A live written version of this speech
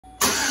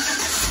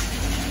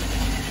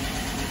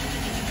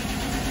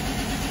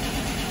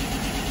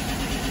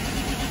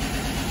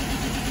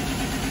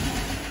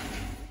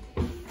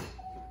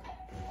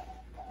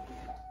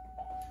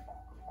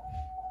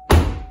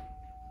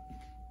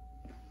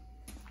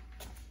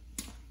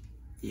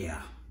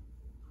Yeah,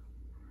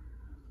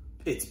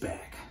 it's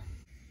back.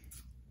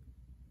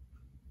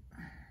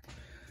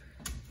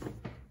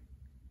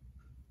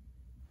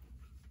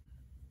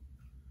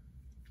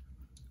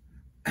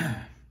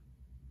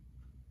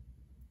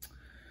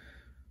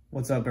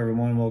 What's up,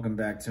 everyone? Welcome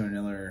back to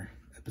another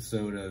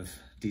episode of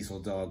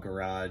Dieseldog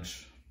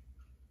Garage.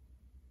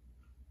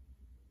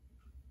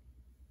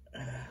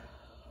 If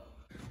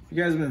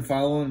you guys have been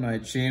following my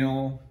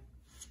channel,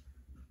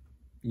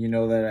 you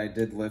know that I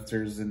did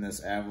lifters in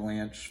this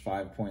Avalanche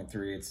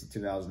 5.3. It's a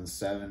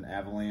 2007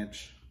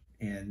 Avalanche.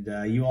 And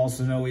you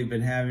also know we've been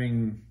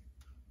having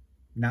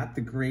not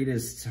the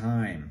greatest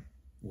time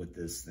with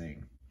this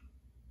thing.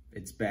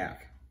 It's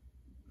back.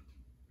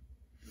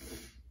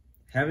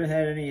 Haven't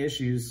had any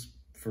issues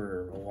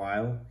for a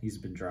while. He's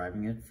been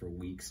driving it for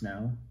weeks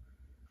now.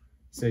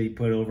 Said he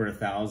put over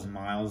 1,000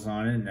 miles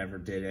on it and never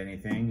did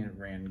anything. It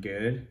ran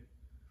good.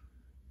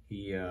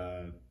 He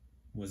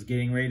was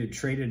getting ready to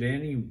trade it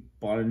in. He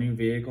bought a new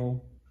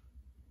vehicle.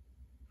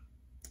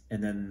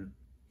 And then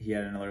he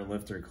had another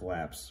lifter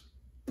collapse.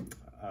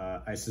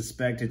 I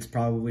suspect it's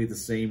probably the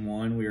same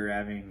one we were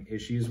having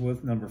issues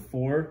with, number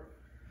 4.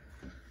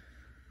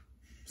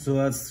 So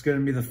that's going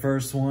to be the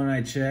first one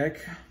I check.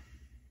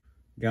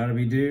 Gotta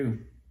be due,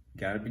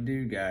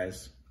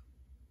 guys.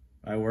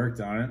 I worked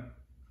on it,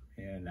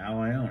 and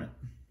now I own it.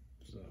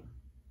 So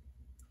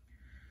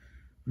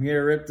I'm gonna get it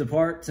ripped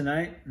apart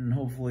tonight, and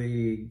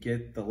hopefully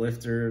get the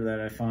lifter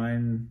that I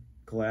find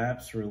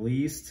collapsed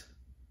released.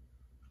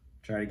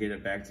 Try to get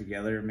it back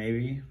together,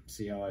 maybe.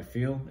 See how I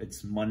feel.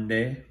 It's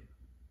Monday.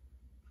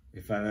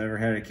 If I've ever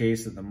had a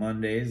case of the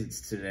Mondays,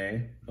 it's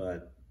today.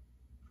 But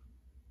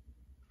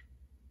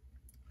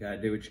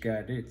gotta do what you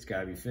gotta do. It's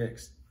gotta be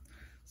fixed.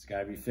 It's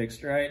gotta be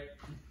fixed right.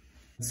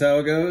 That's how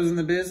it goes in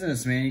the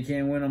business, man. You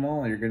can't win them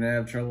all. You're gonna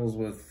have troubles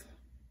with,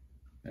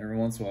 every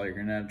once in a while, you're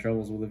gonna have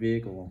troubles with a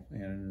vehicle.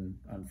 And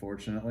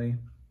unfortunately,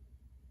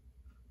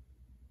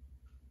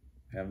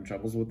 having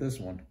troubles with this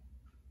one.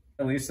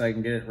 At least I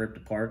can get it ripped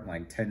apart in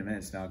like 10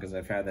 minutes now because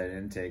I've had that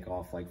intake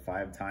off like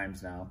 5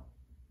 times now.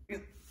 A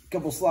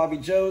couple sloppy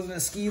joes and a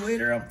ski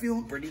later, I'm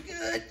feeling pretty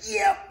good.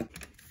 Yep.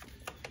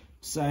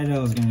 Decided I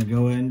was gonna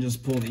go ahead and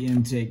just pull the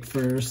intake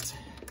first,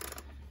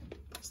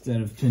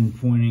 instead of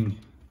pinpointing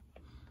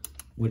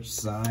which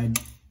side,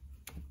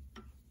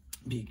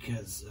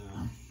 because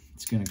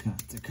it's gonna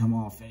have to come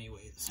off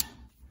anyways.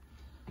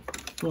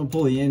 I'm gonna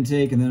pull the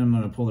intake and then I'm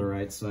gonna pull the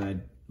right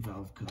side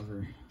valve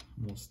cover.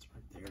 We'll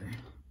start there.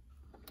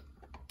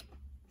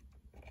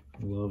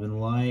 Loving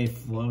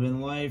life,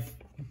 loving life.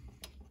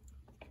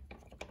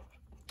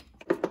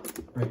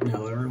 Right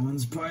now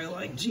everyone's probably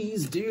like,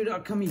 geez, dude, how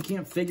come you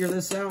can't figure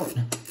this out?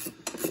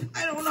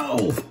 I don't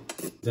know.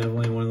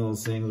 Definitely one of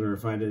those things where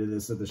if I did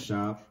this at the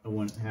shop, I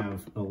wouldn't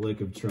have a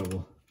lick of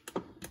trouble.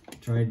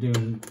 Tried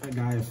doing a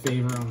guy a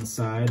favor on the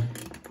side,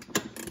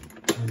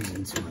 turns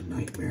into a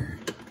nightmare.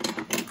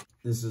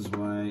 This is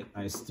why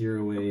I steer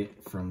away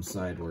from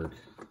side work.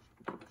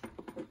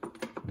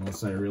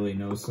 Unless I really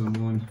know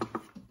someone,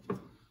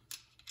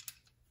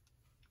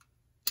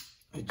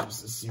 I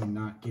just assume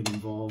not get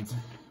involved.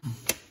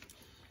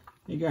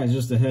 Hey guys,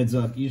 just a heads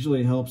up,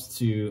 usually it helps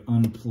to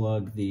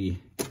unplug the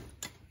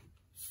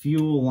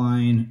fuel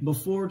line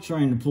before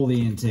trying to pull the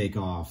intake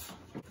off.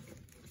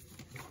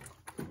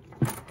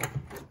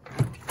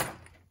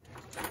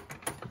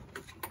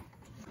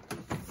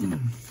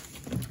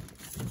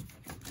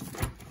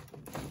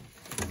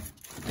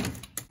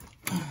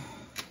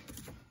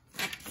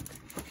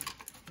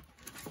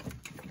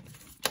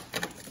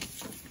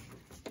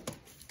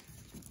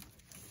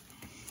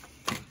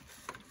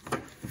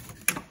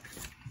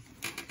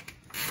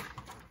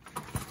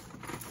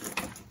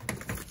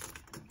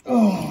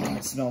 Oh,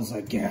 it smells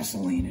like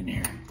gasoline in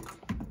here.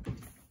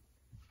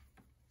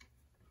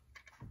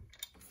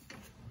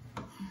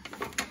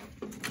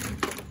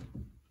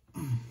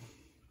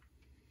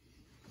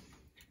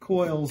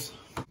 Coils.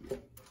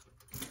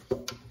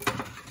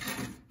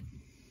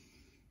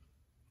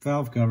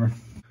 Valve cover.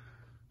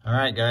 All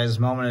right, guys,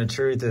 moment of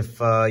truth. If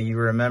you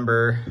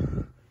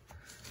remember,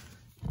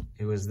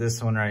 it was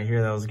this one right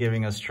here that was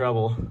giving us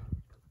trouble.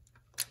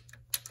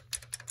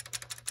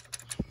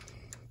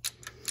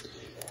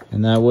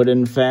 And that would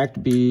in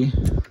fact be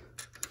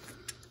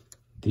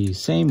the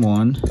same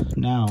one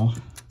now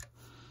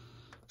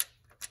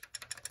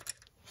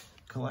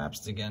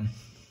collapsed again.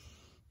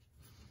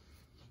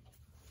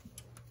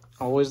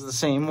 Always the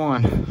same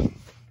one.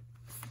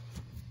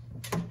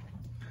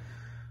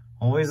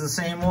 Always the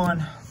same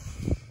one.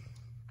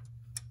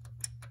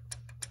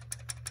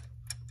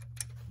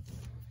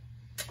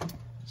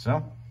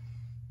 So,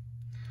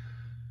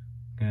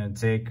 gonna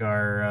take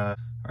our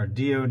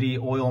DOD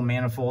oil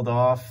manifold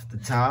off the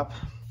top.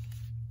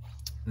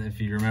 And if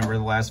you remember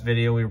the last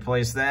video, we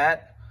replaced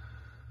that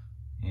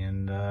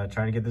and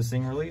try to get this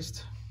thing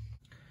released.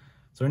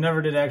 So I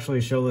never did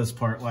actually show this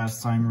part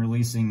last time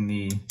releasing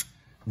the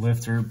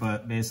lifter,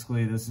 but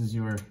basically this is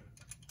your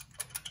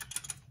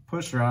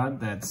push rod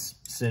that's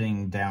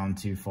sitting down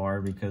too far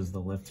because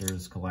the lifter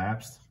is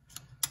collapsed.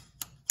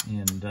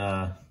 And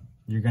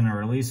you're gonna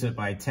release it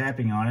by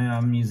tapping on it.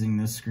 I'm using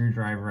this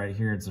screwdriver right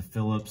here. It's a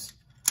Phillips.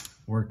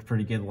 Worked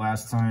pretty good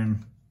last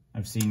time.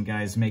 I've seen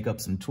guys make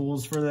up some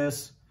tools for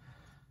this,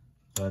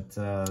 but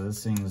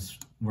this thing's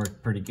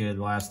worked pretty good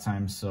last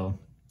time, so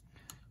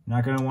you're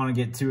not gonna wanna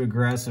get too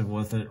aggressive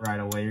with it right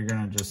away. You're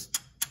gonna just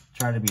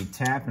try to be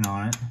tapping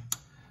on it.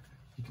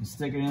 You can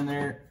stick it in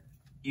there,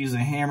 use a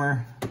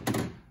hammer,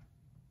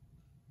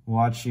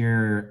 watch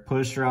your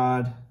push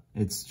rod.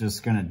 It's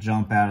just gonna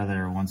jump out of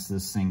there once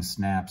this thing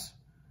snaps.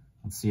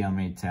 Let's see how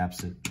many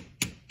taps it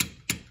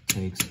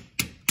takes.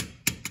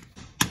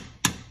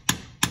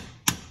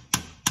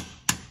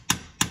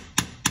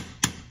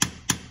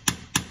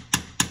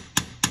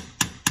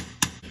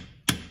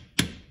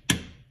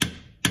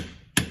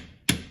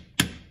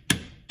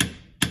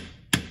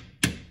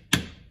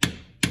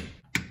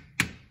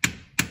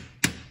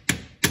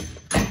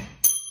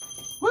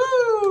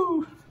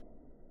 Woo!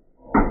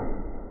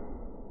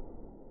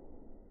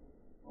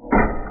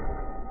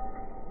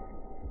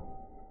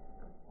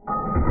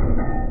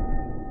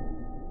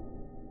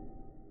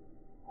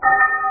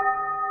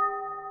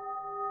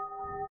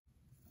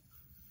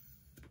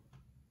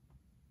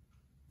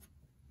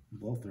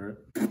 Blow through it.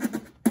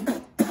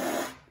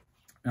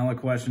 Now the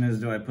question is,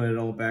 do I put it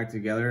all back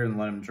together and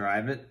let him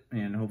drive it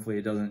and hopefully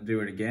it doesn't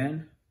do it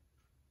again?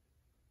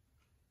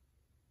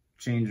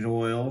 Change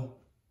oil,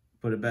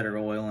 put a better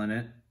oil in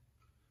it.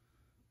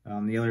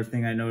 The other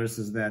thing I noticed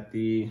is that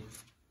the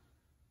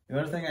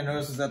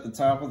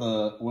top of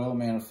the oil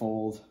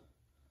manifold,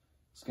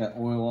 it's got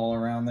oil all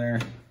around there.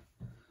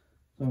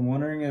 So I'm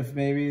wondering if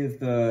maybe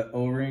the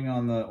O-ring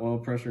on the oil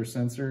pressure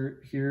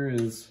sensor here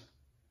is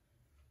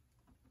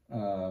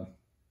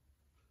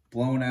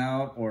blown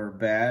out or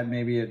bad.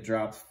 Maybe it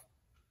dropped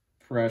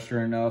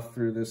pressure enough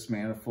through this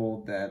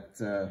manifold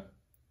that,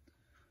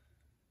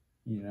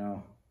 you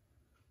know,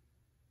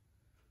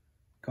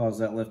 caused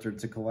that lifter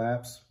to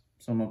collapse.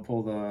 So I'm gonna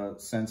pull the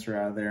sensor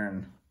out of there,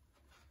 and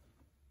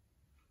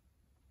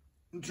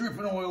I'm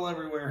dripping oil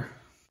everywhere.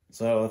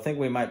 So I think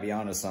we might be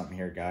onto something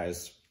here,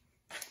 guys.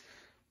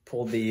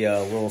 Pulled the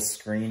little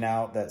screen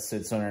out that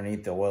sits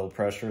underneath the oil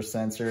pressure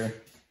sensor,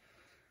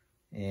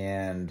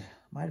 and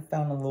might have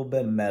found a little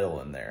bit of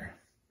metal in there.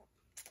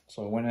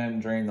 So I went ahead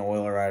and drained the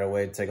oil right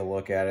away to take a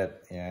look at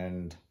it,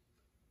 and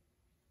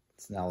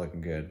it's now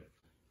looking good.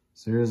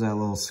 So here's that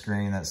little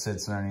screen that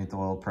sits underneath the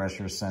oil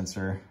pressure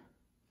sensor.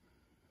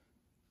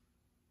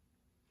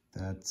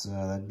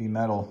 That'd be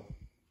metal.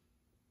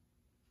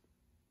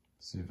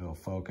 See if it'll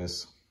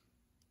focus.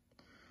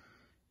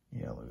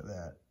 Yeah, look at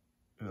that.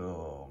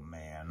 Oh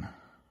man.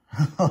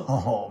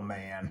 Oh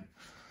man.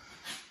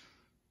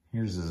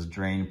 Here's his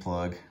drain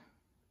plug.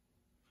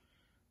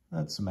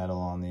 That's metal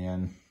on the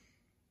end.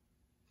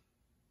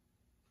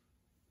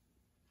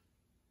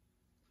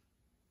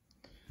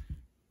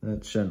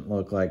 That shouldn't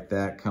look like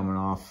that coming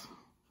off.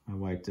 I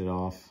wiped it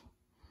off.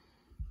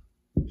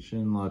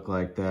 Shouldn't look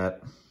like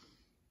that.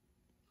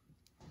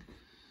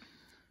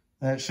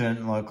 That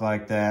shouldn't look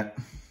like that.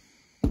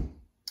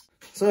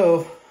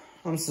 So,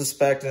 I'm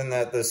suspecting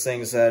that this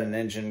thing's had an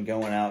engine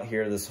going out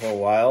here this whole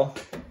while.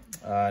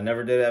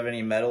 Never did have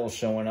any metal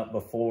showing up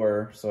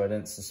before, so I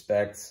didn't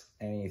suspect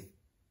any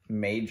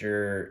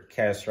major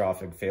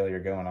catastrophic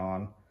failure going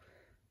on.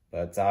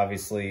 But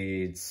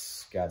obviously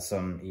it's got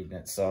some eating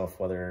itself,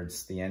 whether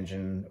it's the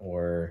engine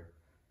or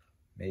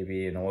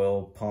maybe an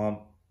oil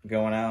pump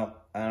going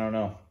out. I don't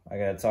know. I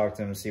gotta talk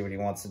to him and see what he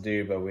wants to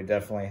do, but we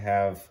definitely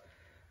have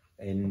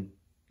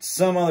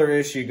some other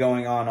issue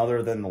going on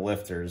other than the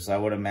lifters. I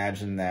would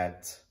imagine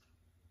that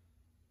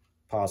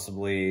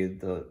possibly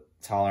the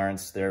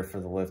tolerance there for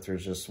the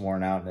lifters just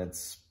worn out, and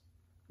it's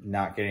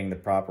not getting the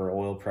proper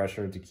oil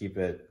pressure to keep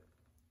it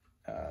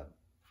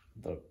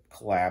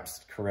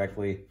collapsed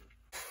correctly.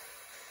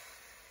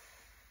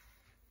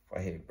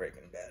 I hate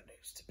breaking bad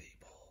news to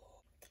people.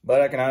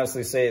 But I can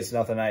honestly say it's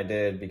nothing I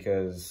did,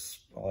 because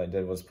all I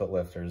did was put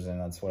lifters in.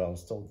 That's what I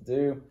was told to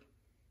do.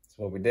 That's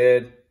what we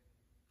did.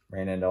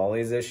 Ran into all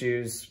these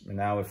issues, and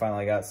now we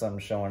finally got something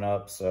showing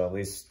up, so at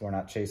least we're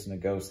not chasing a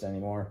ghost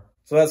anymore.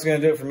 So that's going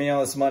to do it for me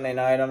on this Monday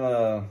night. I'm going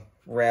to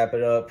wrap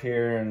it up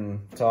here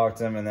and talk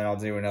to him, and then I'll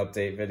do an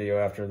update video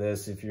after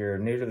this. If you're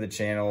new to the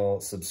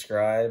channel,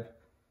 subscribe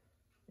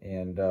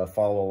and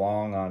follow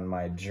along on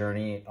my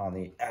journey on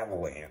the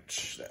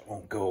Avalanche. That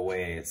won't go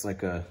away. It's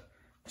like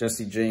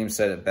Jesse James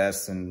said it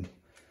best, and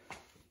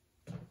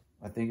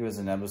I think it was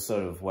an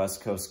episode of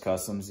West Coast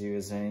Customs he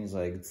was saying. He's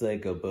like, it's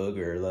like a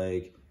booger.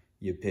 Like,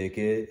 you pick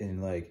it,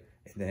 and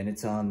then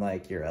it's on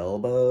like your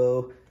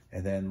elbow,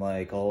 and then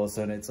like all of a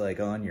sudden it's like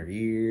on your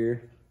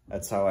ear.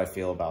 That's how I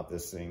feel about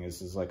this thing.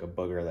 This is like a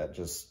booger that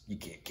just, you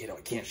can't get it,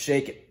 you can't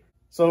shake it.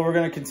 So we're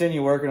gonna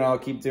continue working. I'll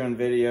keep doing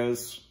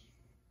videos.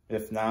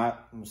 If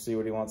not, we'll see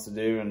what he wants to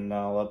do, and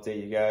I'll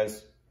update you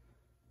guys.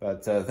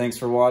 But thanks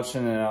for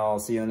watching, and I'll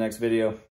see you in the next video.